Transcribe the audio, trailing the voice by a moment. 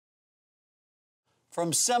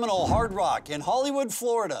From Seminole Hard Rock in Hollywood,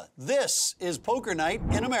 Florida, this is Poker Night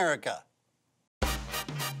in America.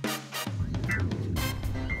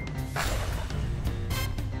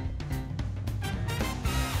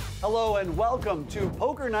 Hello and welcome to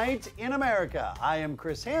Poker Night in America. I am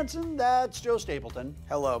Chris Hansen, that's Joe Stapleton.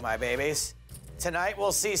 Hello, my babies. Tonight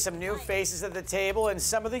we'll see some new faces at the table and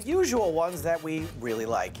some of the usual ones that we really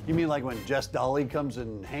like. You mean like when Jess Dolly comes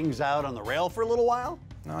and hangs out on the rail for a little while?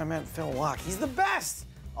 No, I meant Phil Laak. He's the best.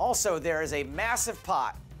 Also, there is a massive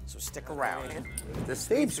pot, so stick around.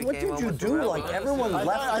 Stapes, what did you do? Like everyone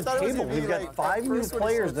left the table. We've got 5 new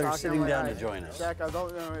players that are sitting down to join us. Shak, I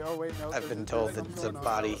don't know. Oh wait, no. I've been told that it's a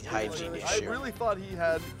body hygiene issue. I really thought he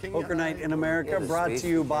had King. Poker Night in America brought to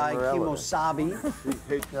you by Kimosabi.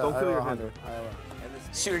 Hey, don't kill your hand.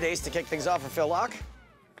 Suited ace to kick things off for Phil Laak.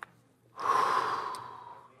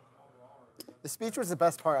 The speech was the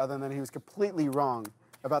best part, other than he was completely wrong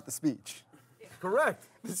about the speech. Correct.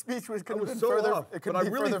 The speech was could I have was been so further. off, It could but be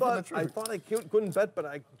I really further thought from the truth. I couldn't bet, but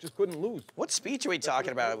I just couldn't lose. What speech are we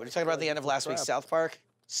talking about? We're talking about the end of last week's South Park.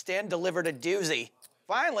 Stan delivered a doozy.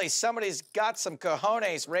 Finally, somebody's got some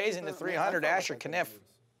cojones raising to 300. Asher Conniff.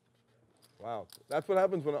 Wow, that's what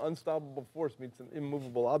happens when an unstoppable force meets an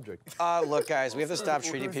immovable object. Look, guys, we have to stop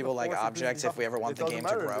treating people like objects if we ever want the game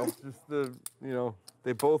to grow. It's just the,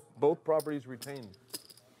 they both properties retained.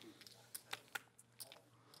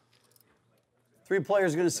 3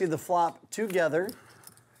 players are going to see the flop together.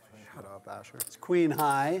 Shut up, Asher. It's queen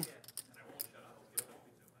high.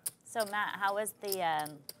 So Matt, how was the,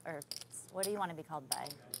 or what do you want to be called by?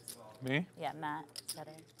 Me? Yeah, Matt. Is that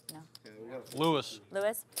it? No. Lewis.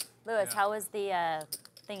 Lewis? Lewis, how was the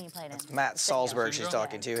thing you played in? Matt Salsberg she's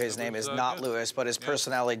talking to. His name is not good. Lewis, but his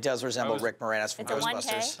personality does resemble Rick Moranis from It's a 1K?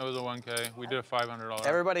 Ghostbusters. That was a 1K. We did a $500.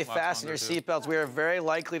 Everybody last fasten your one, too. seatbelts. We are very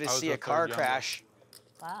likely to I was see the a car third younger. crash.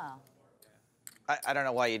 Wow. I don't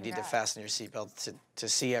know why you need to Congrats. fasten your seatbelt to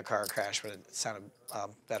see a car crash, but it sounded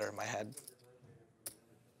better in my head.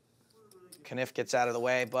 Conniff gets out of the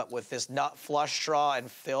way, but with this nut flush draw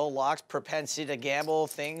and Phil Laak's propensity to gamble,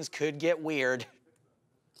 things could get weird.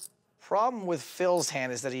 Problem with Phil's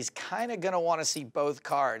hand is that he's kind of going to want to see both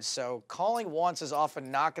cards, so calling once is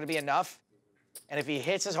often not going to be enough, and if he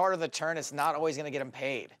hits his hard on the turn, it's not always going to get him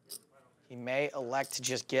paid. He may elect to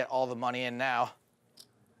just get all the money in now.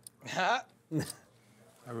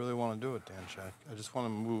 I really want to do it, Dan Shak. I just want to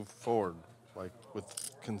move forward, like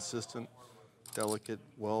with consistent, delicate,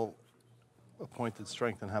 well-appointed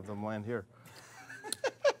strength and have them land here.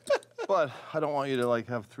 But I don't want you to like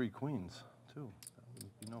have 3 queens, too. That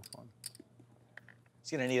would be no fun.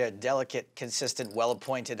 He's going to need a delicate, consistent,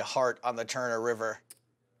 well-appointed heart on the Turner River.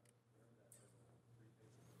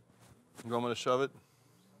 You want me to shove it?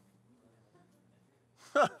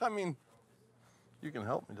 I mean, you can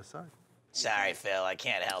help me decide. Sorry, Phil, I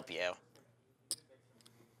can't help you.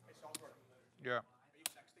 Yeah.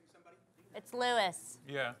 It's Lewis.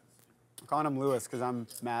 Yeah. I'm calling him Lewis because I'm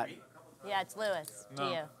Matt. Yeah, it's Lewis. No.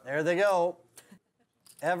 To you. There they go.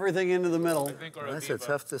 Everything into the middle. I think That's a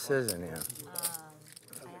tough decision here.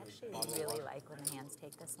 I actually really like when the hands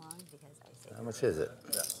take this long because I say, How much is it?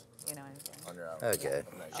 you know what I'm saying? Okay.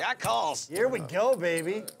 Shaq calls. Here we go,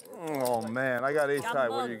 baby. Oh man, I got ace high.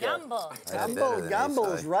 What do you got? Gumbo. I had better than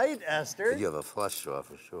Gumbo's ace high. right, Esther. You have a flush draw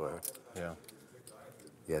for sure. Yeah.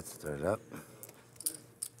 You have to turn it up.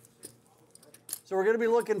 So we're going to be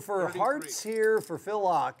looking for hearts here for Phil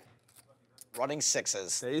Laak. Running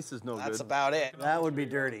sixes. The ace is no good. That's about it. That would be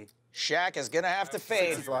dirty. Shaq is going to have to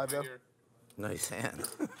fade. 6 is live, Joe. Nice hand.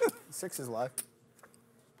 6 is live.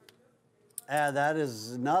 That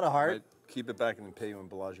is not a heart. Right, keep it back and pay you in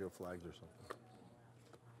Bellagio flags or something.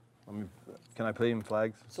 Can I pay in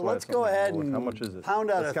flags? So let's go ahead and How much is it? pound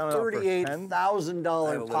out a Let's count it out for 10. I have a $38,000 little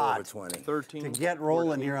over pot 20. 13. to get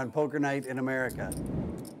rolling here on Poker Night in America.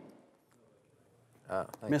 Oh,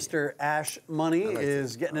 thank you. Mr. Ash Money like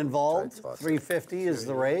is it. getting involved. Tried tossing. 350 is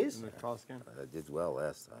the raise. In the toss game? I did well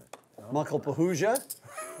last time. Mukul Pahuja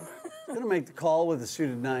going to make the call with a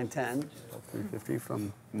suited 9-10. 350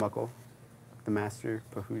 from Mukul, the master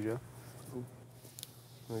Pahuja.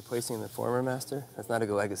 Replacing the former master? That's not a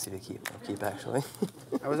good legacy to keep actually.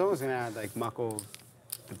 I was almost gonna add like Mukul,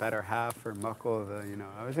 the better half, or Mukul,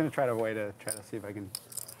 I was gonna try to see if I can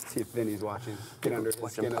see if Vinny's watching. Get under his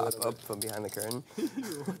Watch skin him a pop little up bit. from behind the curtain.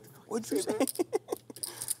 What'd you say?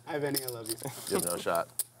 Hi, Vinny, I love you. Give no shot.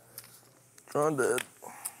 Drawn dead.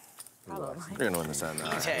 Probably. You're gonna win this hand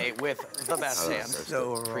now. Tay with the best hand.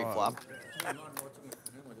 So Pre-flop.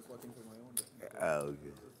 Oh,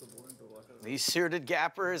 good. These suited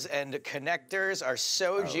gappers and connectors are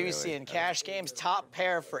so juicy really? in cash games. Top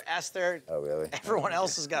pair for Esther. Oh, really? Everyone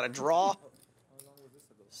else has got a draw.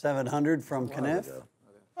 700 from Conniff.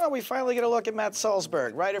 Well, we finally get a look at Matt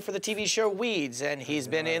Salsberg, writer for the TV show Weeds, and he's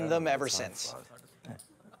been in them ever since.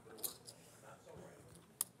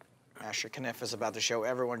 Asher Conniff is about to show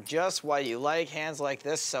everyone just why you like hands like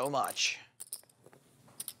this so much.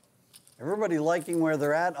 Everybody liking where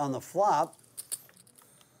they're at on the flop.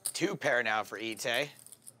 2 pair now for Ite.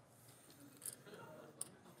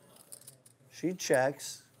 She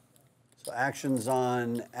checks. So action's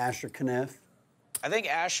on Asher Conniff. I think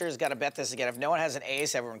Asher's got to bet this again. If no one has an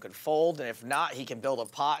ace, everyone could fold, and if not, he can build a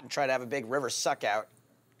pot and try to have a big river suck out.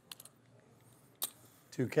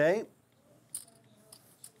 2K.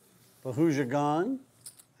 Pahuja gone.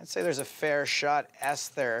 I'd say there's a fair shot.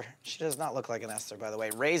 Esther, she does not look like an Esther, by the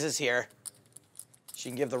way, raises here. She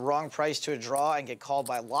can give the wrong price to a draw and get called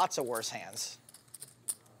by lots of worse hands.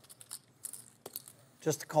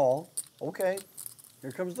 Just a call. Okay.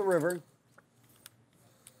 Here comes the river.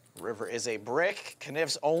 River is a brick.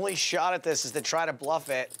 Conniff's only shot at this is to try to bluff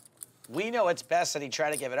it. We know it's best that he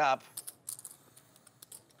try to give it up.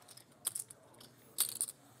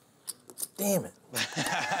 Damn it.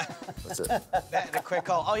 That's it. And a quick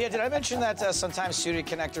call. Oh, yeah, did I mention that sometimes suited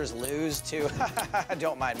connectors lose, too?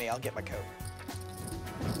 Don't mind me. I'll get my coat.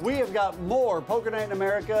 We have got more Poker Night in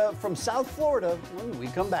America from South Florida when we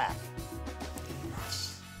come back.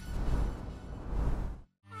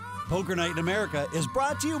 Poker Night in America is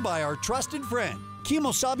brought to you by our trusted friend,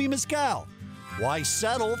 Kimosabi Mezcal. Why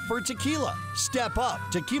settle for tequila? Step up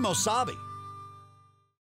to Kimosabi.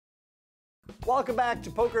 Welcome back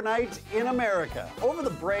to Poker Night in America. Over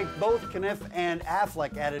the break, both Conniff and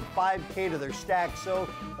Affleck added 5K to their stack, so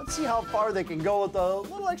let's see how far they can go with a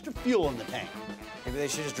little extra fuel in the tank. Maybe they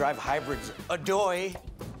should just drive hybrids. Adoy.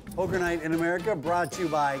 Poker Night in America brought to you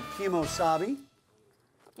by Kimosabi.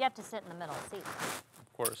 You have to sit in the middle seat.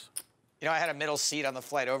 Of course. You know, I had a middle seat on the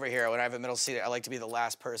flight over here. When I have a middle seat, I like to be the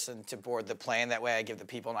last person to board the plane. That way I give the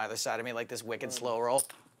people on either side of me like this wicked slow roll.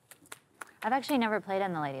 I've actually never played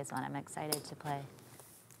in the ladies one. I'm excited to play.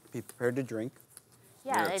 Be prepared to drink.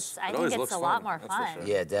 Yeah, I think it's a lot more fun. Sure.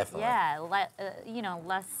 Yeah, definitely. Yeah, you know,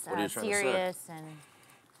 less serious and.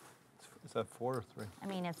 Is that 4 or 3? I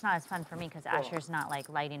mean, it's not as fun for me because Asher's not like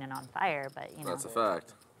lighting it on fire, but you know. That's a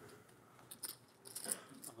fact.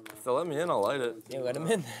 If they'll let me in, I'll light it. Yeah, let him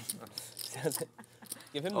in then.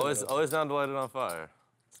 Give him the always down to light it on fire.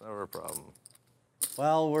 It's never a problem.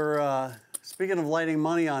 Well, we're speaking of lighting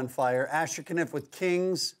money on fire. Asher Conniff with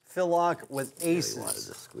kings, Phil Laak with aces. Really wanted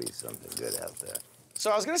to squeeze something good out there.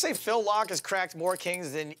 So I was going to say Phil Laak has cracked more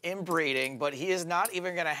kings than inbreeding, but he is not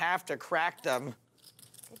even going to have to crack them.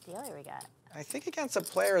 Good dealer we got. I think against a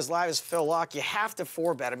player as live as Phil Laak, you have to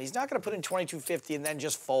 4-bet him. He's not going to put in 2250 and then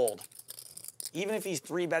just fold. Even if he's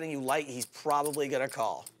 3-betting you light, he's probably going to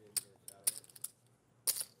call.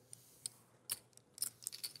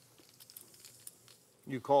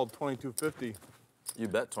 You called 2250. You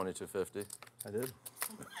bet 2250. I did.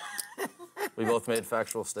 We both made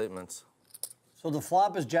factual statements. So the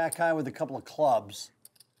flop is jack high with a couple of clubs.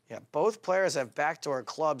 Yeah, both players have backdoor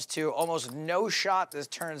clubs, too. Almost no shot this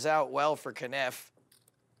turns out well for Conniff.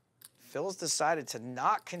 Phil's decided to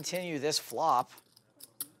not continue this flop.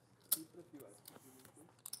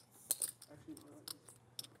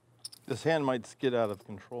 This hand might skid out of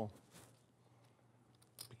control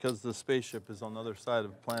because the spaceship is on the other side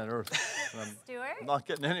of planet Earth. And I'm not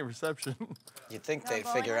getting any reception. You'd think they'd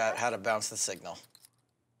figure out how to bounce the signal.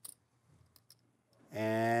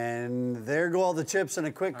 And there go all the chips and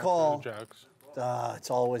a quick call. Jacks. It's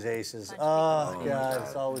always aces. Oh, God,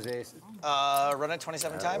 it's always aces. Run it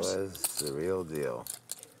 27 times? That was the real deal.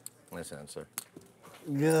 Nice answer.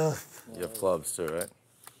 Ugh. You have clubs too, right?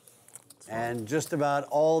 And just about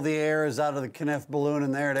all the air is out of the Conniff balloon,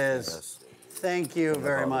 and there it is. Yes. Thank you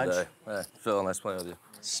very much. Hey, Phil, nice playing with you.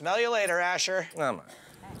 Smell you later, Asher.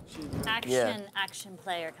 Action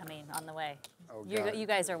player coming on the way. Oh, God. You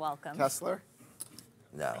guys are welcome. Kessler?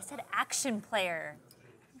 No. I said action player.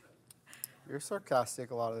 You're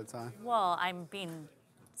sarcastic a lot of the time. Well, I'm being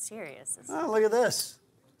serious. Oh, look at this.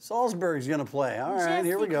 Salsberg's going to play. All right,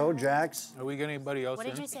 here we go, Jacks. Are we getting anybody else What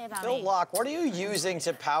in? did you say about Phil me? Laak, what are you using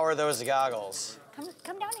to power those goggles?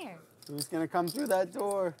 Come down here. Who's going to come through that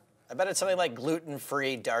door? I bet it's something like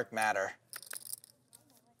gluten-free dark matter.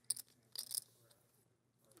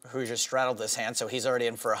 Who just straddled this hand, so he's already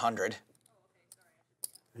in for 100.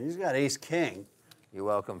 He's got ace-king. You're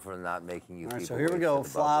welcome for not making you All right, people so here we wait go. for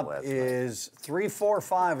the bubble Flop last night. is 3, 4,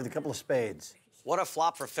 5 with a couple of spades. What a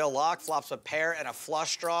flop for Phil Laak. Flops a pair and a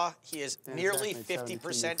flush draw. He is nearly exactly.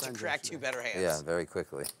 50% to crack 2 better hands. Yeah, very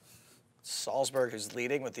quickly. Salsberg, who's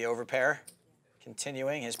leading with the overpair.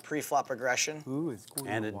 Continuing his pre-flop aggression.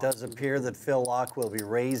 And it does appear that Phil Laak will be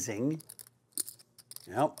raising.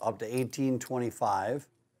 Yep, up to 1825.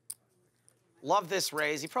 Love this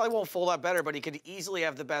raise. He probably won't fold out better, but he could easily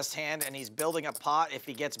have the best hand, and he's building a pot if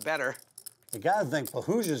he gets better. You gotta think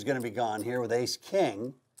Pahuja's gonna be gone here with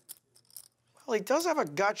ace-king. Well, he does have a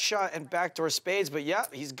gut shot and backdoor spades, but yeah,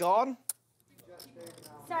 he's gone.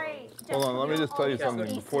 Sorry. Hold on, let me just tell you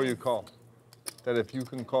something before you call. That if you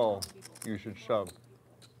can call, you should shove,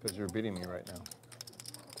 because you're beating me right now.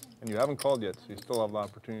 And you haven't called yet, so you still have the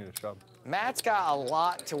opportunity to shove. Matt's got a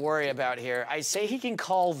lot to worry about here. I say he can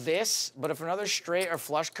call this, but if another straight or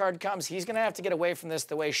flush card comes, he's gonna have to get away from this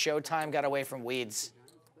the way Showtime got away from weeds.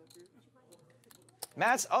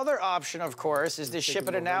 Matt's other option, of course, is to ship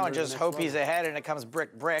it now and just hope he's ahead and it comes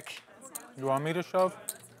brick. You want me to shove?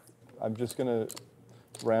 I'm just gonna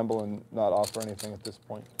ramble and not offer anything at this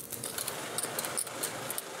point.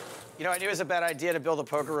 You know, I knew it was a bad idea to build a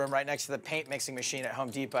poker room right next to the paint mixing machine at Home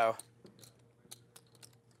Depot.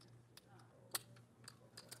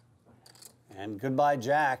 And goodbye,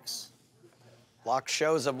 jacks. Laak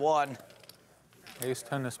shows him one.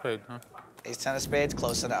 Ace-10 of spade, huh? Ace-10 of spades,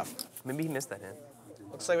 close enough. Maybe he missed that hand.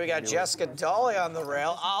 Looks like we got Jessica Dolly on the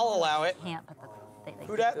rail. I'll allow it. Can't put the...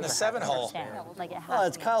 Who dat in the 7-hole? Like it has Oh,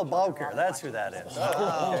 it's Kyle Bowker. That's who that is.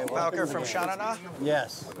 Oh, Bowker from Shanana?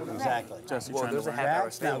 Yes, exactly. Well, there's a half-hour Now,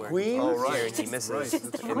 stay where queen. he misses.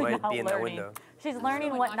 It might be in that window. She's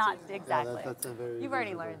learning what not exactly. You've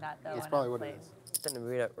already learned that, though. That's probably what it is.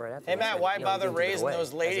 Hey, Matt, why bother raising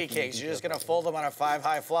those lady kings? You're just going to fold them on a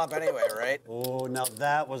 5-high flop anyway, right? Oh, now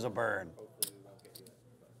that was a burn.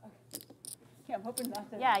 Yeah, I'm hoping not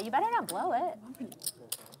to. Yeah, you better not blow it.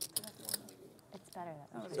 It's better.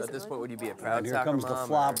 So at this point, would you be a proud And here soccer comes the mom,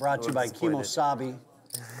 flop or brought to you by disappointed? Kimosabi.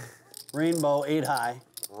 Rainbow, 8-high.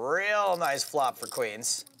 Real nice flop for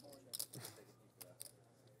queens.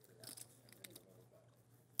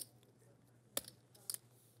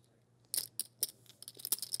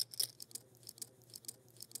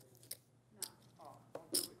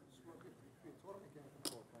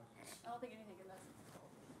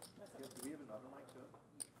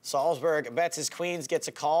 Salsberg bets his queens, gets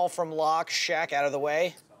a call from Laak. Shak out of the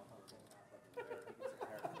way.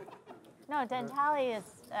 No, Dentali is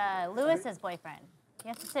Lewis's boyfriend. You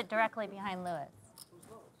have to sit directly behind Lewis.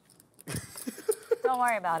 Don't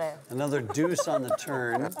worry about it. Another deuce on the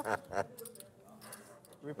turn.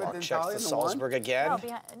 Laak checks the Salsberg again.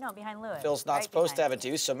 No, behind Lewis. Phil's not supposed to have a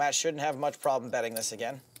deuce, so Matt shouldn't have much problem betting this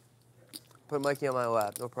again. Put Mikey on my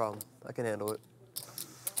lap, no problem. I can handle it.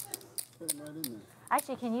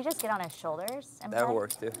 Actually, can you just get on his shoulders? And That play?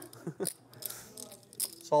 works, too.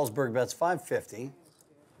 Salsberg bets 550.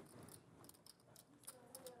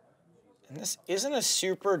 And this isn't a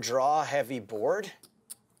super draw-heavy board.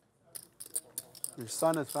 Your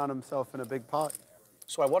son has found himself in a big pot.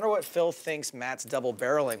 So I wonder what Phil thinks Matt's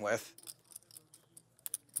double-barreling with.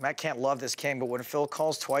 Matt can't love this king, but when Phil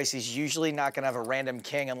calls twice, he's usually not going to have a random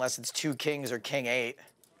king unless it's 2 kings or king 8.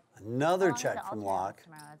 Another check from Laak.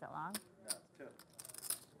 Is it long?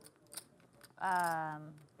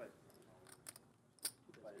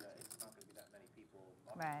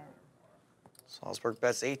 Right. Salsberg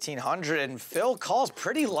bets 1,800, and Phil calls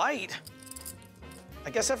pretty light.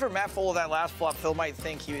 I guess after Matt folded that last flop, Phil might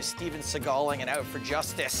think he was Steven Seagaling and out for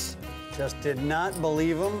justice. Just did not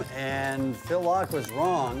believe him, and Phil Laak was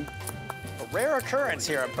wrong. A rare occurrence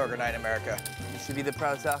here on Poker Night America. You should be the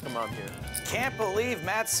proud soccer mom here. Can't believe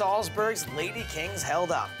Matt Salsberg's Lady Kings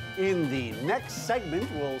held up. In the next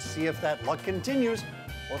segment, we'll see if that luck continues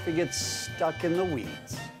or if he gets stuck in the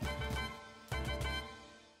weeds.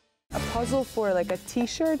 A puzzle for like a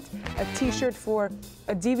t-shirt for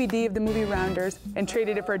a DVD of the movie Rounders, and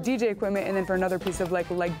traded it for DJ equipment and then for another piece of like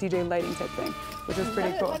DJ lighting type thing, which was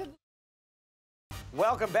pretty cool.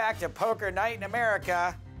 Welcome back to Poker Night in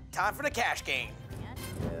America. Time for the cash game.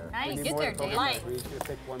 Nice. Get there, Dan.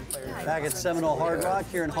 Back at Seminole Hard Rock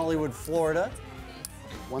here in Hollywood, Florida.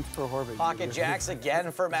 Once per Horvath. Pocket jacks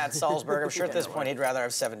again for Matt Salsberg. I'm sure at this point he'd rather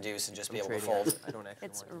have 7 deuce and just be able to fold.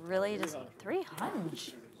 It's really just 3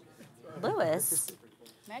 hunch. Lewis.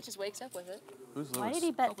 Matt just wakes up with it. Who's Lewis? Why did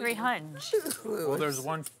he bet 3 hunch? Well, there's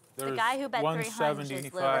one. There's The guy who bet 3 hunch is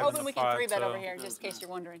Lewis. We're hoping we can 3-bet over here, just in case you're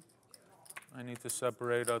wondering. I need to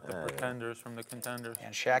separate out the pretenders from the contenders.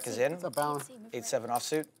 And Shak is in. 8-7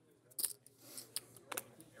 offsuit.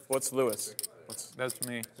 What's Lewis? That's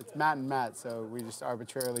me. It's Matt and Matt, so we just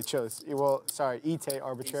arbitrarily chose. Well, sorry, Ite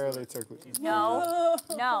arbitrarily took. No,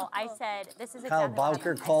 I said this is Kyle exactly what I Bowker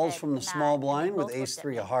meant. I calls said, from the Matt, small and they blind with both looked at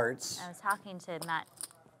ace-3 me. of hearts. I was talking to Matt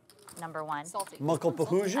number one. Salty. Mukul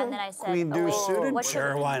Pahuja? And then I said, Queen deuce suited? what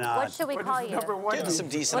Sure, why not? What should we call you? Getting some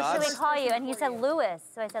decent What should we odds. call you? And he said Lewis.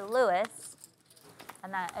 So I said Lewis.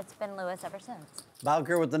 And it's been Lewis ever since.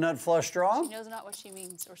 Bowker with the nut flush draw. She knows not what she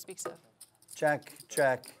means or speaks of. Check,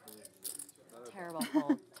 check. Terrible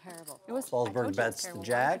fold. Terrible. It was Salsberg bets the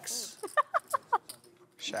jacks.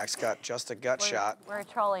 Shak's got just a gut shot. We're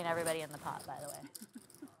trolling everybody in the pot, by the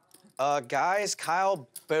way. Guys, Kyle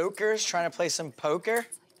Boker's trying to play some poker.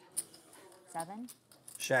 7.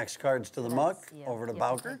 Shak's cards to the muck. Over to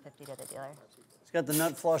Bowker. 50 to the dealer. He's got the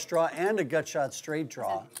nut flush draw and a gut shot straight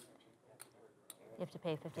draw. You have to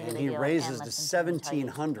pay 50 to And the he dealer. raises and to listen to him tell you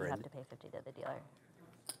 1,700. You have to pay 50 to the dealer.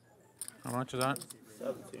 How much is that?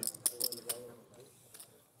 17.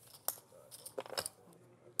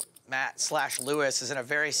 Matt/Lewis is in a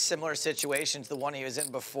very similar situation to the one he was in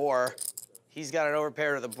before. He's got an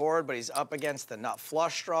overpair to the board, but he's up against the nut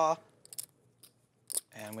flush draw.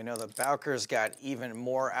 And we know that Bowker's got even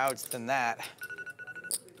more outs than that.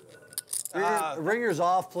 Ringer's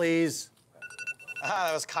off, please.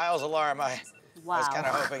 That was Kyle's alarm. I was kind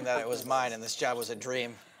of Wow. hoping that it was mine and this job was a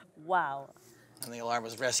dream. Wow. And the alarm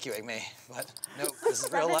was rescuing me. But nope, this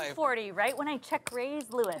is real life. 740, right when I check raise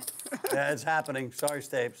Lewis. Yeah, it's happening. Sorry,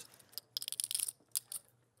 Stapes.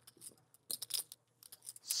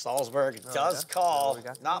 Salsberg does call.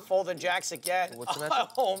 Not folding jacks again.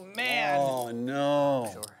 Oh, man. Oh,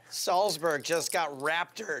 no. Salsberg just got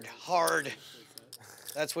raptored hard.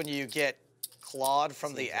 That's when you get clawed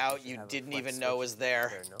from the out you didn't even know was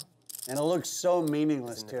there. And it looks so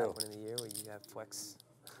meaningless, too. One in the year where you have flex.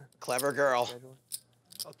 Clever girl.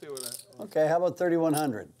 I'll deal with that. Okay, how about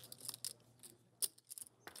 3,100?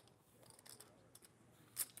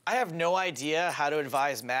 I have no idea how to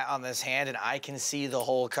advise Matt on this hand, and I can see the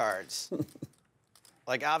whole cards.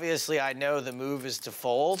 Like, obviously, I know the move is to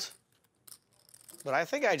fold, but I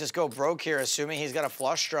think I just go broke here, assuming he's got a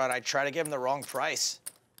flush draw, and I try to give him the wrong price.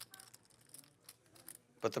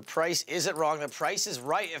 But the price isn't wrong. The price is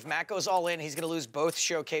right. If Matt goes all in, he's going to lose both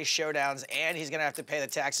showcase showdowns, and he's going to have to pay the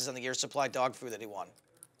taxes on the year's supply dog food that he won.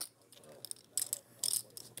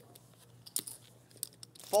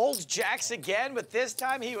 Folds jacks again, but this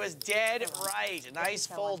time he was dead right. Nice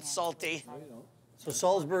fold, Salty. So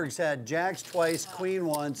Salsberg's had jacks twice, queen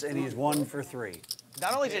once, and he's 1 for 3.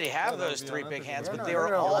 Not only did he have those 3 big hands, but they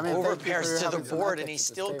were all over pairs to the board, and he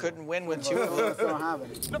still couldn't win with 2 of them.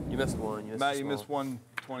 You missed one. You missed Matt, you missed one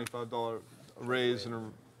 $25 raise and a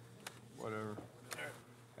whatever.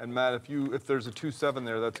 And Matt, if there's a 2-7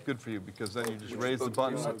 there, that's good for you because then you just raise the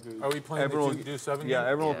button. Are we playing everyone, the 2-7? Yeah,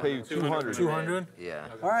 everyone will pay you 200. 200? Yeah.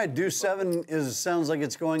 All right, deuce 7 sounds like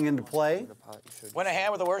it's going into play. Win a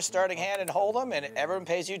hand with the worst starting hand and hold them, and everyone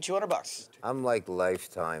pays you $200. I'm like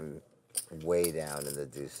lifetime way down in the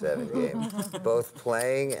deuce 7 game. Both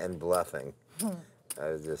playing and bluffing. I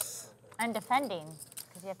was just... And defending,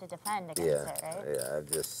 because you have to defend against it, right? Yeah,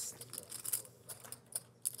 I've just...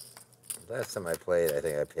 Last time I played, I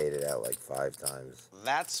think I paid it out like 5 times.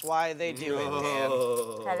 That's why they do it, Dan.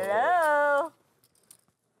 Hello.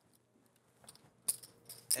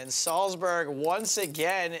 And Salsberg, once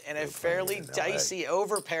again, in a fairly dicey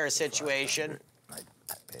overpair situation. I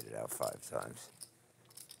paid it out 5 times.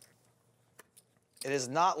 It is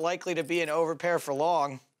not likely to be an overpair for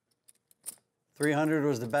long. 300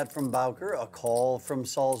 was the bet from Bowker, a call from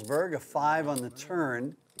Salsberg, a 5 on the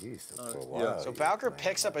turn. So Bowker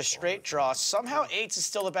picks up a straight draw. Somehow 8s is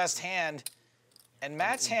still the best hand, and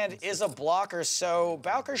Matt's hand is a blocker, so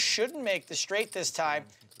Bowker shouldn't make the straight this time.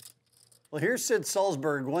 Well, here sits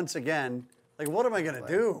Salsberg once again. Like, what am I going to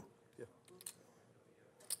do?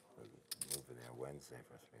 Moving there Wednesday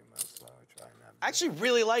for 3 months, so I try not. I actually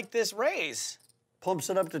really like this raise. Pumps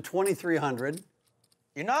it up to 2,300.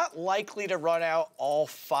 You're not likely to run out all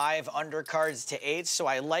 5 undercards to 8s, so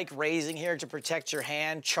I like raising here to protect your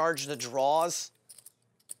hand, charge the draws.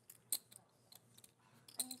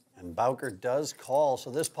 And Bowker does call.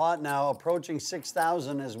 So this pot now approaching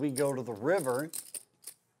 6,000 as we go to the river.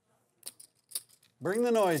 Bring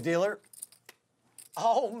the noise, dealer.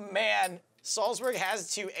 Oh, man. Salsberg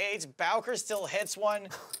has 2 8s. Bowker still hits one.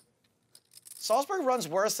 Salsberg runs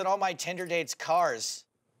worse than all my Tinder dates cars.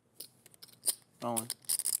 Rolling.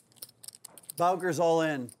 Bowker's all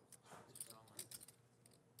in.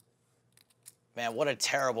 Man, what a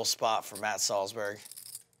terrible spot for Matt Salsberg.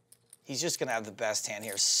 He's just going to have the best hand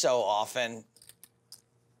here so often.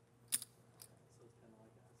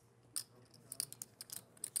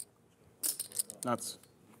 Nuts.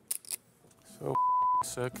 So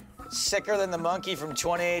sick. Sicker than the monkey from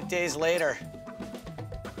 28 Days Later.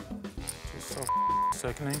 Just so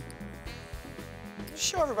sickening.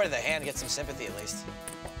 Show everybody the hand, get some sympathy at least.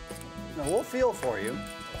 No, we'll feel for you.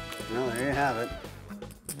 Well, there you have it.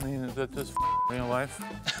 I mean, is that just real life?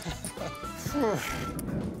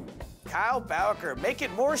 Kyle Bowker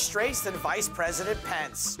making more straights than Vice President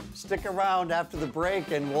Pence. Stick around after the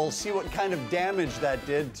break and we'll see what kind of damage that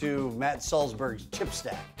did to Matt Salsberg's chip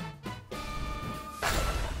stack.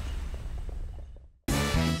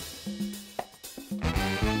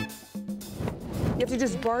 You have to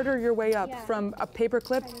just barter your way up from a paper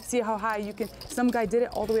clip. See how high you can. Some guy did it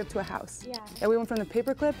all the way up to a house. Yeah. And we went from the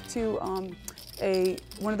paper clip to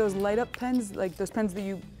one of those light up pens, like those pens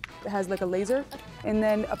that has like a laser, and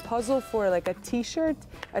then a puzzle for like a T-shirt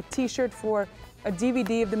for a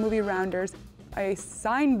DVD of the movie Rounders. I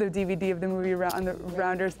signed the DVD of the movie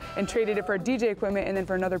Rounders and traded it for DJ equipment, and then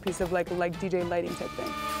for another piece of like DJ lighting type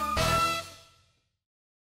thing.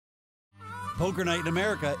 Poker Night in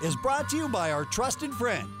America is brought to you by our trusted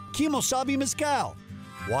friend, Kimosabi Mezcal.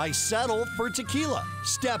 Why settle for tequila?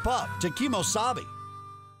 Step up to Kimosabi.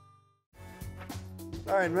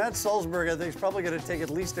 All right, Matt Salsberg, I think, is probably going to take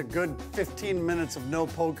at least a good 15 minutes of no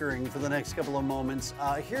pokering for the next couple of moments.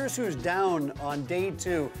 Here's who's down on day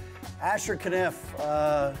 2. Asher Conniff,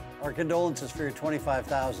 our condolences for your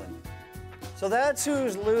 $25,000. So that's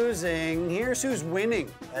who's losing. Here's who's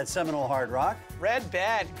winning at Seminole Hard Rock. Red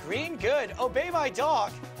bad, green good, obey my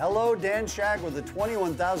dog. Hello, Dan Shak with a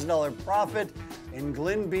 $21,000 profit in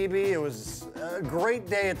Glen Beebe. It was a great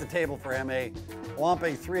day at the table for him, a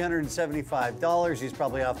whopping $375. He's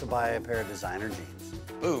probably off to buy a pair of designer jeans.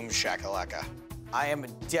 Boom shakalaka. I am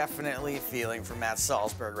definitely feeling for Matt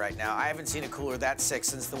Salsberg right now. I haven't seen a cooler that sick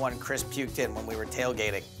since the one Chris puked in when we were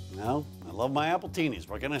tailgating. No, I love my Appletinis,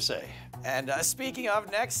 what can I say? And speaking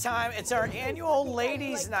of, next time, it's our annual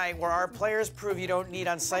ladies' night where our players prove you don't need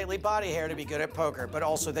unsightly body hair to be good at poker, but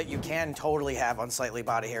also that you can totally have unsightly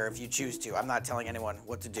body hair if you choose to. I'm not telling anyone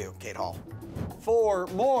what to do, Kate Hall. For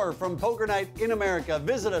more from Poker Night in America,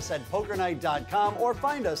 visit us at pokernight.com or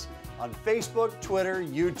find us on Facebook, Twitter,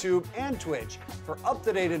 YouTube, and Twitch for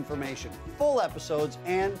up-to-date information, full episodes,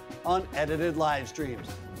 and unedited live streams.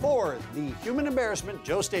 For the human embarrassment,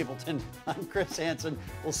 Joe Stapleton, I'm Chris Hansen.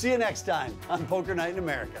 We'll see you next time on Poker Night in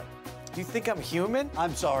America. You think I'm human?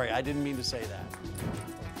 I'm sorry, I didn't mean to say that.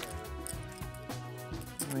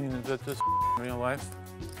 I mean, is that just real life?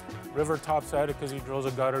 River topside it because he drills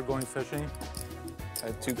a gutter going fishing. I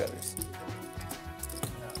had 2 gutters.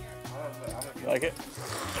 You like it?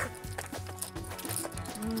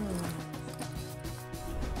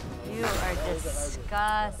 You are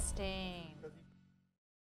disgusting.